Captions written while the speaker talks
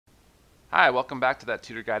Hi, welcome back to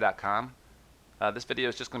ThatTutorGuy.com. This video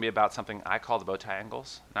is just going to be about something I call the bow tie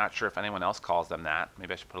angles. Not sure if anyone else calls them that.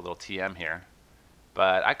 Maybe I should put a little TM here.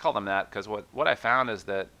 But I call them that because what I found is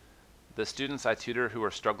that the students I tutor who are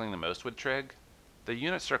struggling the most with trig, the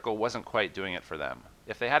unit circle wasn't quite doing it for them.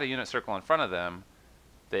 If they had a unit circle in front of them,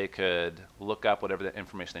 they could look up whatever the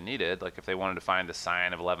information they needed. Like if they wanted to find the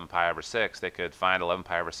sine of 11 pi over 6, they could find 11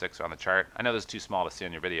 pi over 6 on the chart. I know this is too small to see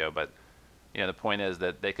on your video, but the point is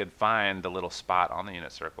that they could find the little spot on the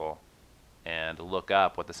unit circle and look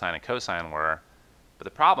up what the sine and cosine were. But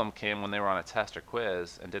the problem came when they were on a test or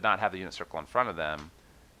quiz and did not have the unit circle in front of them.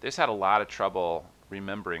 They just had a lot of trouble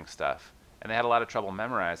remembering stuff, and they had a lot of trouble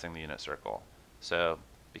memorizing the unit circle. So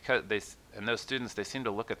because those students, they seem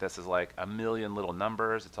to look at this as like a million little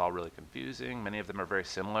numbers. It's all really confusing. Many of them are very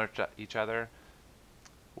similar to each other.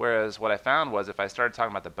 Whereas what I found was if I started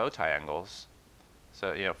talking about the bow tie angles,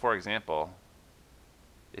 so for example,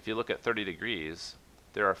 if you look at 30 degrees,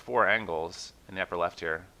 there are 4 angles in the upper left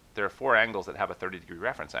here. There are 4 angles that have a 30-degree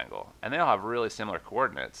reference angle, and they all have really similar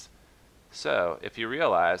coordinates. So if you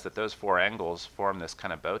realize that those 4 angles form this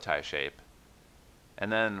kind of bow tie shape, and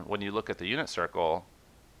then when you look at the unit circle,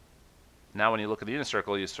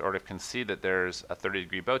 you sort of can see that there's a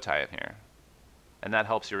 30-degree bow tie in here, and that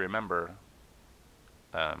helps you remember,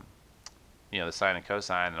 the sine and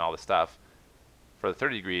cosine and all the stuff for the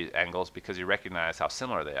 30-degree angles because you recognize how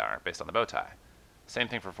similar they are based on the bow tie. Same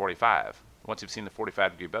thing for 45. Once you've seen the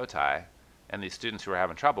 45-degree bow tie, and these students who are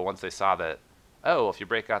having trouble, once they saw that, oh, if you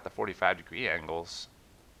break out the 45-degree angles,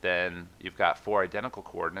 then you've got 4 identical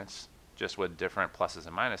coordinates, just with different pluses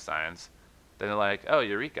and minus signs, then they're like, oh,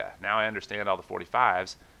 eureka, now I understand all the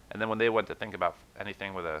 45s. And then when they went to think about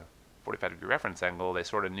anything with a 45-degree reference angle, they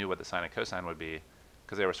sort of knew what the sine and cosine would be,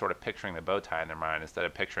 because they were sort of picturing the bow tie in their mind instead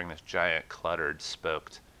of picturing this giant cluttered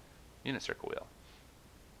spoked unit circle wheel.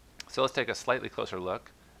 So let's take a slightly closer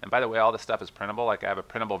look. And by the way, all this stuff is printable. Like I have a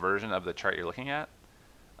printable version of the chart you're looking at,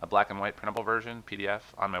 a black and white printable version, PDF,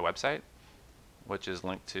 on my website, which is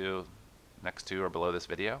linked to next to or below this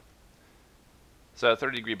video. So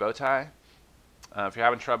 30-degree bow tie, if you're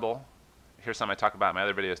having trouble, here's something I talk about in my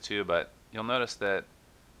other videos too, but you'll notice that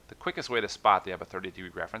the quickest way to spot that you have a 30-degree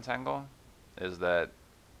reference angle is that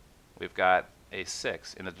we've got a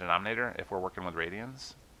 6 in the denominator if we're working with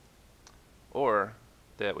radians, or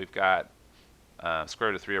that we've got square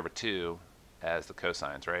root of 3 over 2 as the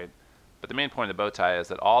cosines, right? But the main point of the bow tie is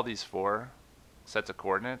that all these 4 sets of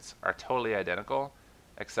coordinates are totally identical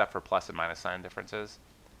except for plus and minus sign differences.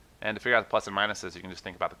 And to figure out the plus and minuses, you can just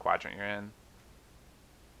think about the quadrant you're in.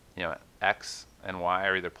 X and Y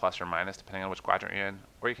are either plus or minus depending on which quadrant you're in,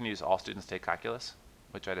 or you can use all students take calculus,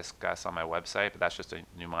 which I discuss on my website, but that's just a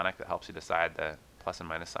mnemonic that helps you decide the plus and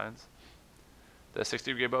minus signs. The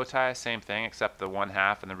 60-degree bow tie, same thing, except the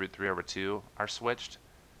 1/2 and the root 3 over 2 are switched.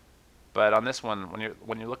 But on this one,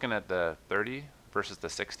 when you're looking at the 30 versus the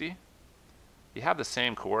 60, you have the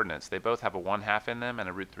same coordinates. They both have a 1/2 in them and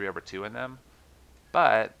a root 3 over 2 in them,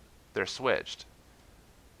 but they're switched.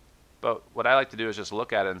 But what I like to do is just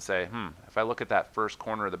look at it and say, if I look at that first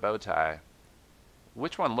corner of the bow tie,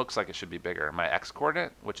 which one looks like it should be bigger? My x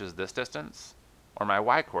coordinate, which is this distance, or my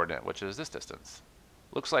y coordinate, which is this distance?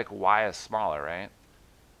 Looks like y is smaller, right?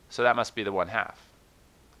 So that must be the 1/2,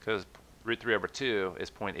 because root 3 over 2 is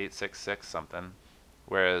 0.866 something,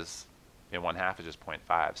 whereas 1/2 is just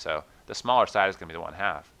 0.5. So the smaller side is going to be the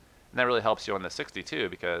 1/2. And that really helps you on the 62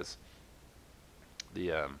 because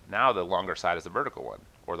now the longer side is the vertical one,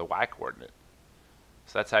 or the y coordinate.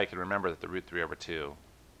 So that's how you can remember that the root 3 over 2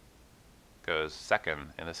 goes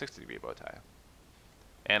second in the 60-degree bow tie.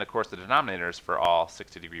 And of course the denominators for all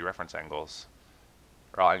 60-degree reference angles,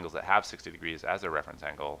 or all angles that have 60 degrees as their reference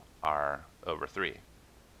angle, are over 3.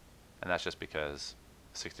 And that's just because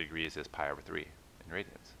 60 degrees is pi over 3 in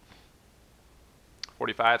radians.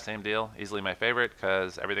 45, same deal, easily my favorite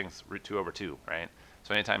because everything's root 2 over 2, right?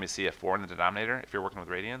 So anytime you see a 4 in the denominator, if you're working with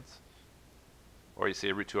radians, or you see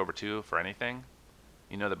a root 2 over 2 for anything,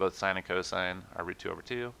 you know that both sine and cosine are root 2 over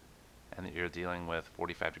 2, and that you're dealing with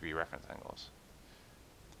 45-degree reference angles.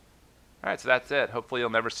 Alright, so that's it. Hopefully you'll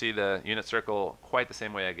never see the unit circle quite the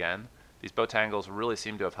same way again. These bow tie angles really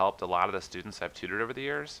seem to have helped a lot of the students I've tutored over the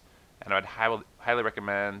years, and I would highly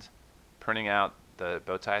recommend printing out the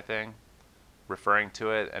bow tie thing, referring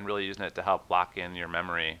to it, and really using it to help lock in your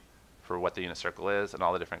memory for what the unit circle is and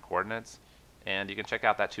all the different coordinates. And you can check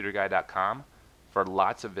out ThatTutorGuy.com for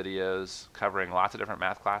lots of videos covering lots of different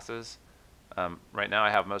math classes. Right now I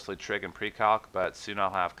have mostly trig and pre-calc, but soon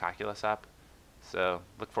I'll have calculus up. So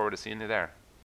look forward to seeing you there.